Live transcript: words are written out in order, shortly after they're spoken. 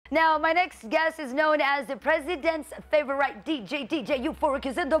Now, my next guest is known as the president's favorite DJ. DJ Euphoric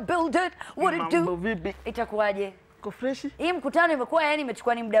is in the building. What it do? Itakuwaje? Ko fresh? Hii mkutano imekuwa yani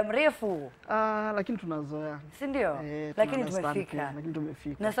imechukua ni muda mrefu. Lakini tunazoea. Si ndio? Lakini tumefika.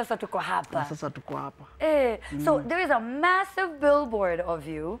 Na sasa tuko hapa. So there is a massive billboard of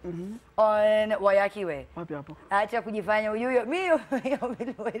you on Wayaki Way. Wapi hapo? Acha kujifanya uyuyo.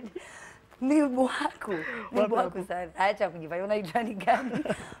 Mibu wako sana. Acha kujifanya unaitwa ni gani?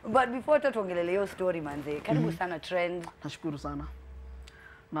 But before tuongelele hiyo story manze, karibu sana Trend. Nashukuru sana.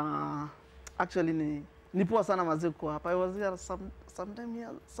 Na actually ni poa sana mazee kwa hapa. I was here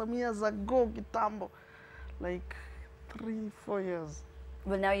some years ago kitambo, like 3-4 years.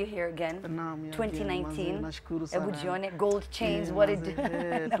 Well, now you're here again. 2019. Nashukuru sana. Ebu jione gold chains, what it do?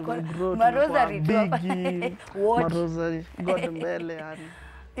 Marosari what? Marosari. God mbele yani.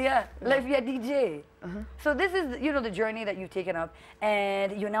 Yeah, like you're DJ. So this is, you know, the journey that you've taken up,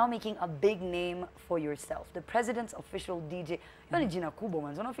 and you're now making a big name for yourself. The president's official DJ. You're jina kubwa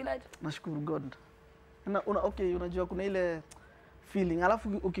man. Don't feel like? Nashukuru God. Okay, unajua kuna ile feeling. Alafu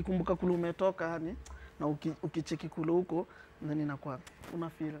ukikumbuka kule umetoka yani na ukicheki kule huko then inakuwa una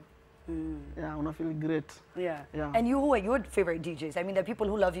feel. Yeah, una feel great. Yeah. And who are your favorite DJs? I mean, there are people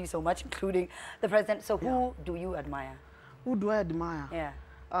who love you so much, including the president. So who do you admire? Who do I admire?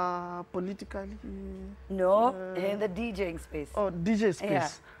 Yeah. Politically? No, in the DJing space. Oh, DJ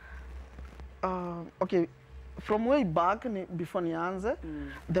space. Yeah. Okay, from way back before nianze,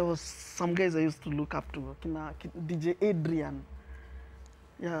 there was some guys I used to look up to. Kina DJ Adrian.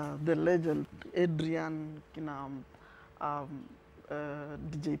 Yeah, the legend Adrian. Kina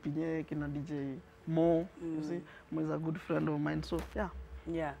DJ Pinye, kina DJ Mo. You see, Mo is a good friend of mine. So yeah.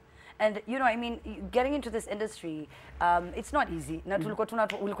 Yeah. And you know, I mean, getting into this industry, it's not easy. Na tulikuwa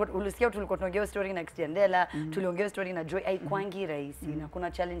tunaongea story na Extendela, tuliongea story na Joy, haikwangi rahisi. Na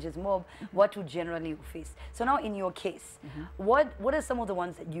kuna challenges mob, what you generally face. So now in your case, what are some of the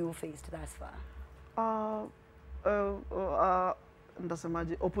ones that you faced thus far?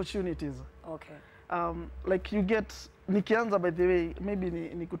 Ndasemaje, opportunities. Okay. Like you get, nikianza by the way, maybe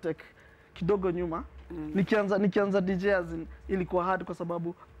nikutake kidogo nyuma. Nikianza DJ as in, ilikuwa hard kwa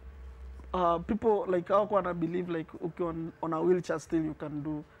sababu people like how can I believe like okay on a wheelchair still you can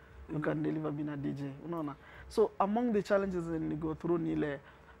deliver being a DJ, unaona. So among the challenges that we go through nile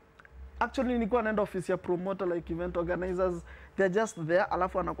actually nilikuwa naenda office ya promoter like event organizers, they're just there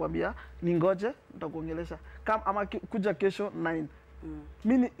alafu anakuambia ningoje nitakuongelesha kama ama kuja kesho 9.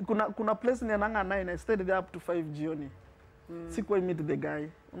 Mimi kuna place niananga 9, I stayed there up to 5 jioni. Sikuwa meet the guy,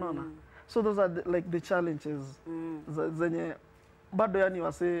 unaona. So those are like the challenges zenye bado yani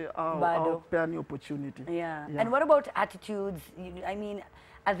wase pay any opportunity. Yeah. And what about attitudes? I mean,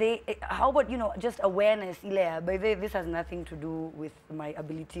 are they, how about, you know, just awareness ile by the way, this has nothing to do with my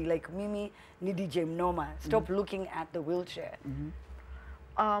ability, like mimi ni DJ mnoma, stop looking at the wheelchair.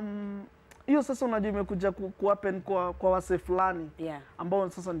 Hiyo sasa unajua imekuja ku-open kwa wase fulani ambao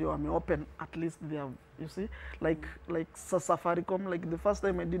sasa ndio wame-open, at least they have, you see, like Safaricom, like the first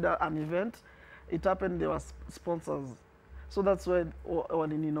time I did an event, it happened there was sponsors. So that's why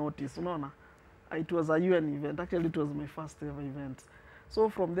when you notice, unaona, it was a UN event. Actually, it was my first ever event. So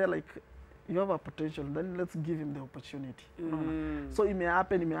from there, like, you have a potential. Then let's give him the opportunity. So it may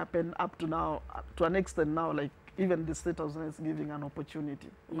happen up to now, to an extent now. Like even the state house is giving an opportunity.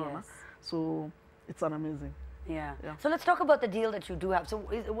 Yes. So it's an amazing. Yeah. So let's talk about the deal that you do have. So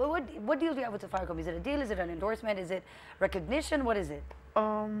what deal do you have with Safaricom? Is it a deal? Is it an endorsement? Is it recognition? What is it?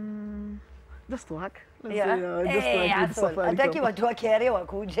 Just work. Let's say, Ataki watu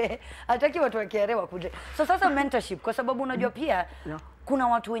wakielewa kuje. So sasa mentorship, kwa sababu unajua pia kuna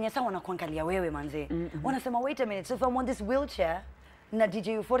watu wenye sawa wanakuangalia wewe manze. Wanasema wait a minute, so if I'm on this wheelchair na DJ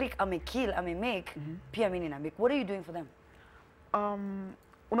Euphoric make, pia mimi na make. What are you doing for them?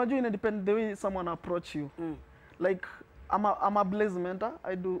 Unajua ina depend the way someone approach you. Like I'm a Blaze mentor.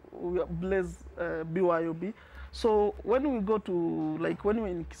 I do Blaze BYOB. So when we go to, like when we're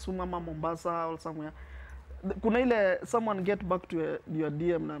in Kisumu, Mombasa or somewhere, kuna ile someone get back to your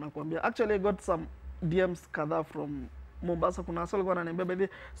DM na anakuambia. Actually I got some DMs kadhaa from Mombasa. Kuna swali kwa ananiambia baadhi,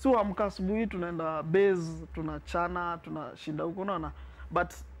 si amka asubuhi tunaenda base, tunachana, tunashinda huko, unaona.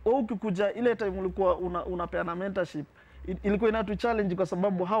 But ukikuja ile time ulikuwa unapeana mentorship, ilikuwa inatu challenge kwa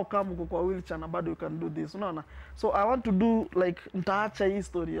sababu how come uko kwa wheelchair na bado you can do this, unaona. So I want to do like nitaacha hii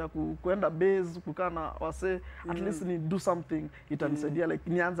story ya kuenda base kukaa na wase, at least ni do something itanisaidia like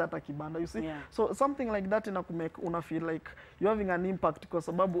nianze hata kibanda, you see. So something like that inakumake una feel like you having an impact kwa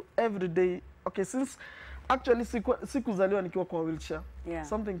sababu every day, okay, since actually sikuzaliwa nikiwa kwa wheelchair.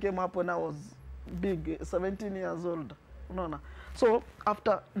 Something came up when I was big, 17 years old, unaona. So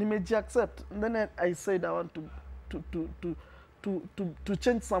after nimeji accept, then I said I want to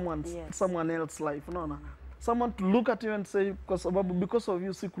change someone else's life, unaona. Someone to look at you and say, kwa sababu because of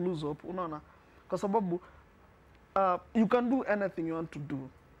you siku lose hope, unaona. Kwa sababu you can do anything you want to do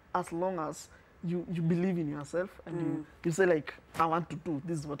as long as you believe in yourself and you say like, I want to do,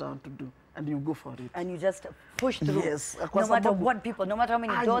 this is what I want to do, and you go for it. And you just push through. Yes. No matter what people, no matter how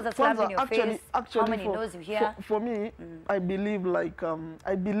many doors are slammed in your face, how many no's you hear. For me, I believe like,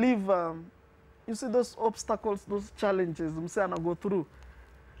 you see those obstacles, those challenges, mse ana go through.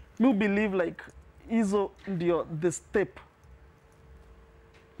 Me believe like, hizo ndio the step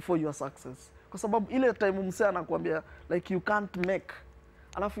for your success. Kwa sababu ile time mse anakuambia like you can't make,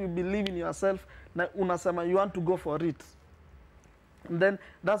 alafu you believe in yourself na unasema you want to go for it, and then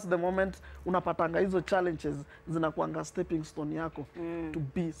that's the moment unapatanga hizo challenges zinakuanga stepping stone yako to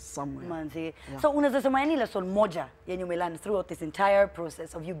be somewhere. Manzi. Yeah. So unaweza sema any lesson moja yenye umelearn throughout this entire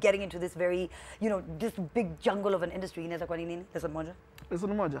process of you getting into this very, you know, this big jungle of an industry? Inaweza kwa nini? Lesson moja?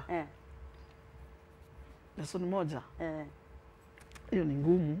 Lesson moja? Yeah. Lesson moja? Hiyo ni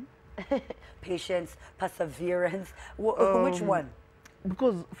ngumu. Patience, perseverance. Which one?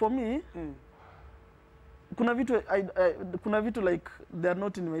 Because for me, kuna vitu like they are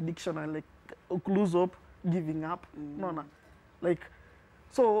not in my dictionary, like lose hope, giving up. No. Like,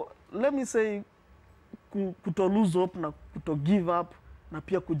 so let me say kuto lose hope na kuto give up na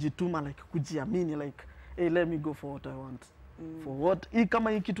pia kujituma, like kujiamini, like hey, let me go for what I want. For what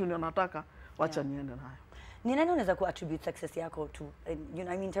kama hii kitu ndio nataka, wacha niende nayo. Ni nani unaweza ku attribute success yako to, you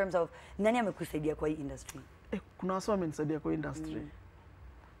know, I mean in terms of nani amekusaidia kwa hii industry? Kuna watu wamenisaidia kwa industry.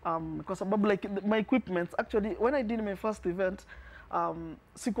 Kwa sababu like my equipment, actually when I did my first event,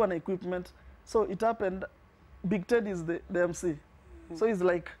 sikuwa na equipment, so it happened Big Ted is the MC. So he's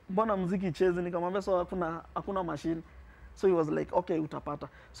like, mbona muziki icheze? Nikamwambia so hakuna machine. So he was like, okay, utapata.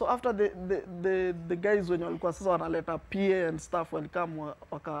 So after the guys when walikuwa sasa wanaleta PA and stuff, welcome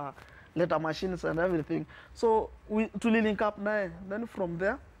wakaleta machines and everything. So we tulilink up naye. Then from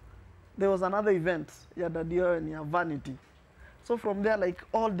there was another event ya Dadio and ya Vanity. So from there, like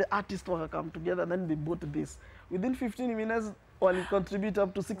all the artists were come together, then they bought this. Within 15 minutes, wali contribute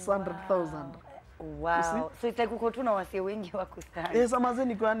up to 600,000. Wow. So it's like uko tu na wasee wengi wa kustani. Yes, amaze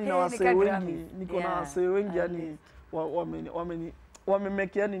niko yani na wasee wengi, niko na wasee wengi yani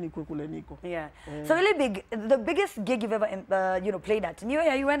wamemeki yani niko kule niko. Yeah. So really big, the biggest gig you've ever you know played at. Niyo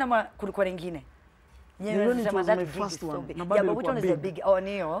ya UN ama kulikuwa nyingine? Yeah, it was my first one. Yeah, but which one is the big? Oh,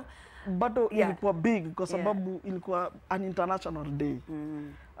 niyo. Bado ilikuwa big kwa sababu ilikuwa an international day.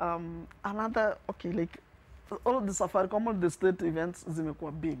 Another, okay, like all of the Safaricom, all the state events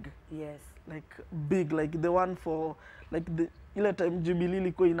zimekuwa big. Yes. Like big, like the one for like the ile time Jubilee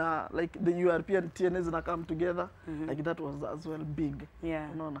liko ina like the European TNA zina come together, like that was as well big. Yeah.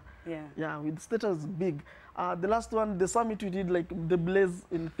 Unaona? Yeah. Yeah, with status big. The last one, the summit we did, like the Blaze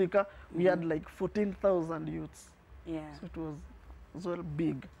in Thika, we had like 14,000 youths. Yeah. So it was as well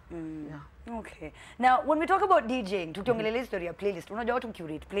big. Yeah. Okay. Now, when we talk about DJing, tukiongelea history ya playlist, unajua watu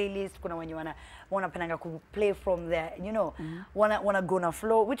curate playlist, kuna wenye wanapenda ku play from there, you know, wanna go na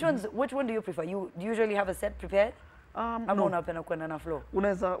flow. Which one do you prefer? You usually have a set prepared? Ama unapenda kwenda na flow?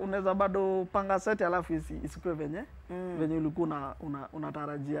 Unaweza bado panga set alafu isikwe venye ulikuwa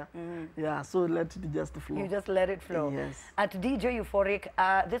unatarajia. Yeah, so let it just flow. You just let it flow. Yes. At DJ Euphoric,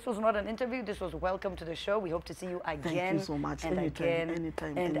 this was not an interview, this was welcome to the show. We hope to see you again. Thank you so much. And anytime, again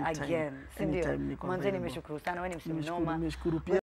anytime, and anytime, again. Anytime. Mwanzeni nimeshukuru sana, wewe ni msanii noma. Nimeshukuru pia.